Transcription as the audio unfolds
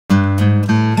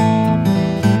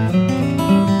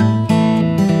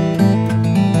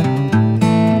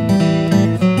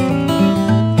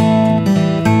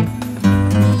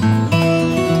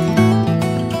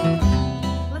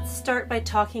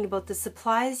talking about the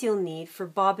supplies you'll need for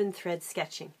bobbin thread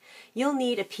sketching. You'll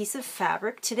need a piece of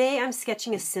fabric. Today I'm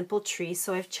sketching a simple tree,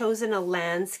 so I've chosen a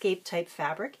landscape type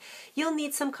fabric. You'll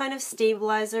need some kind of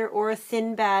stabilizer or a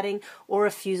thin batting or a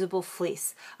fusible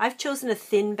fleece. I've chosen a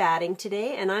thin batting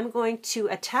today, and I'm going to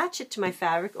attach it to my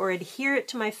fabric or adhere it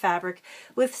to my fabric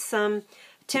with some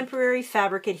temporary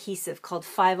fabric adhesive called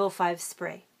 505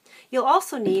 spray. You'll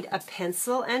also need a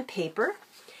pencil and paper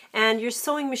and your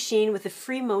sewing machine with a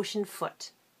free motion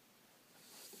foot.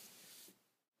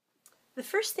 The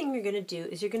first thing you're going to do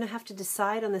is you're going to have to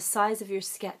decide on the size of your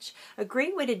sketch. A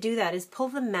great way to do that is pull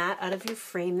the mat out of your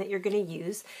frame that you're going to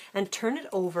use and turn it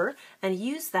over and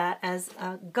use that as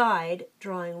a guide,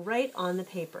 drawing right on the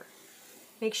paper.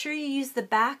 Make sure you use the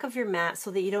back of your mat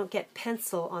so that you don't get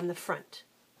pencil on the front.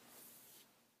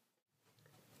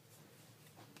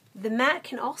 The mat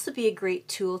can also be a great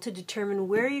tool to determine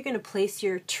where you're going to place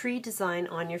your tree design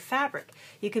on your fabric.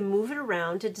 You can move it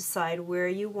around to decide where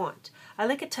you want. I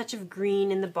like a touch of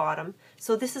green in the bottom,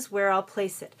 so this is where I'll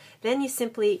place it. Then you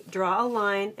simply draw a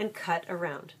line and cut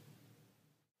around.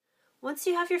 Once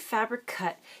you have your fabric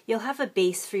cut, you'll have a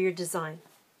base for your design.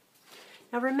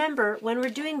 Now remember, when we're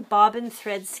doing bobbin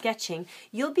thread sketching,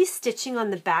 you'll be stitching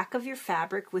on the back of your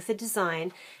fabric with a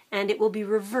design, and it will be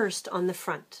reversed on the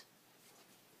front.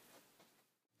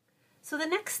 So the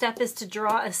next step is to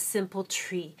draw a simple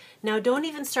tree. Now don't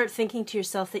even start thinking to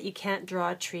yourself that you can't draw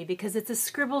a tree, because it's a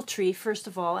scribble tree first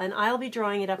of all, and I'll be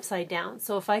drawing it upside down.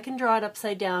 So if I can draw it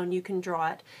upside down, you can draw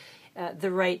it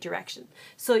the right direction.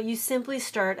 So you simply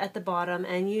start at the bottom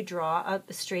and you draw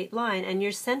a straight line, and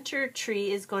your center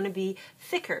tree is going to be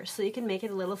thicker, so you can make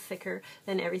it a little thicker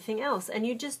than everything else. And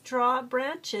you just draw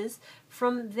branches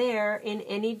from there in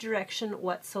any direction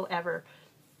whatsoever.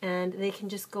 And they can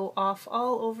just go off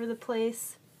all over the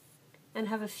place and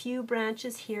have a few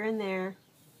branches here and there.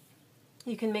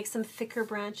 You can make some thicker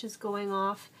branches going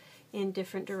off in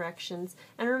different directions.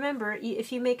 And remember,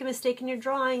 if you make a mistake in your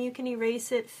drawing, you can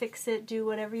erase it, fix it, do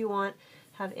whatever you want,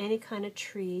 have any kind of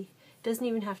tree. It doesn't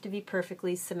even have to be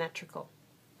perfectly symmetrical.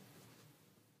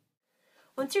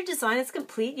 Once your design is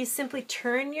complete, you simply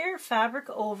turn your fabric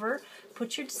over,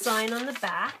 put your design on the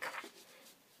back,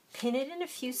 pin it in a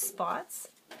few spots,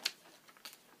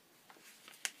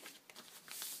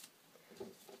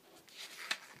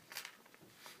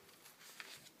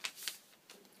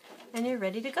 and you're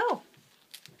ready to go.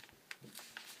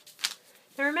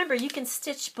 Now remember, you can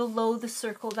stitch below the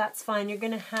circle, that's fine. You're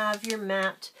going to have your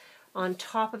mat on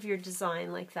top of your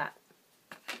design like that.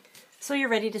 So you're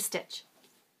ready to stitch.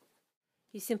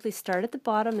 You simply start at the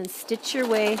bottom and stitch your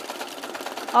way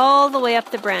all the way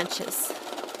up the branches.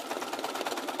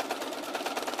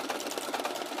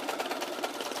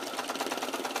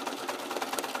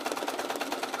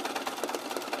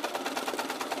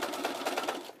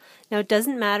 Now it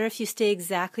doesn't matter if you stay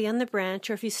exactly on the branch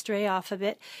or if you stray off a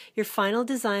bit. Your final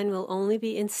design will only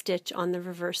be in stitch on the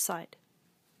reverse side.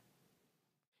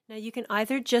 Now you can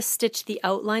either just stitch the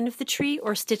outline of the tree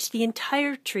or stitch the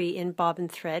entire tree in bobbin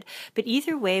thread, but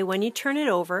either way, when you turn it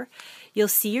over, you'll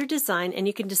see your design and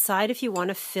you can decide if you want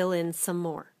to fill in some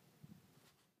more.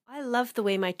 I love the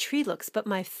way my tree looks, but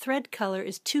my thread color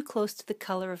is too close to the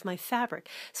color of my fabric,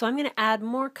 so I'm going to add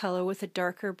more color with a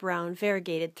darker brown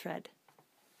variegated thread.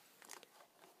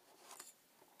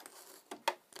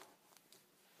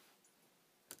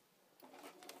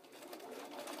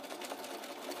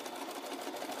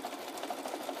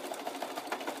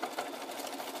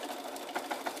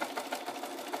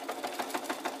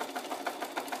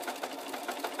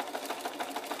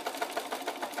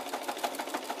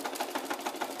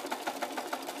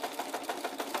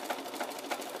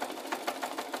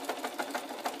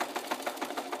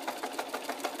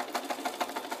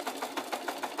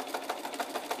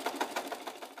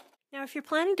 Now, if you're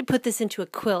planning to put this into a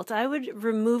quilt, I would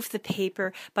remove the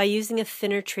paper by using a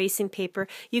thinner tracing paper.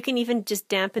 You can even just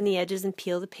dampen the edges and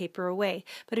peel the paper away.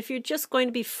 But if you're just going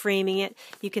to be framing it,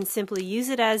 you can simply use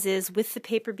it as is with the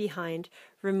paper behind,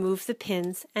 remove the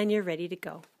pins, and you're ready to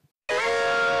go.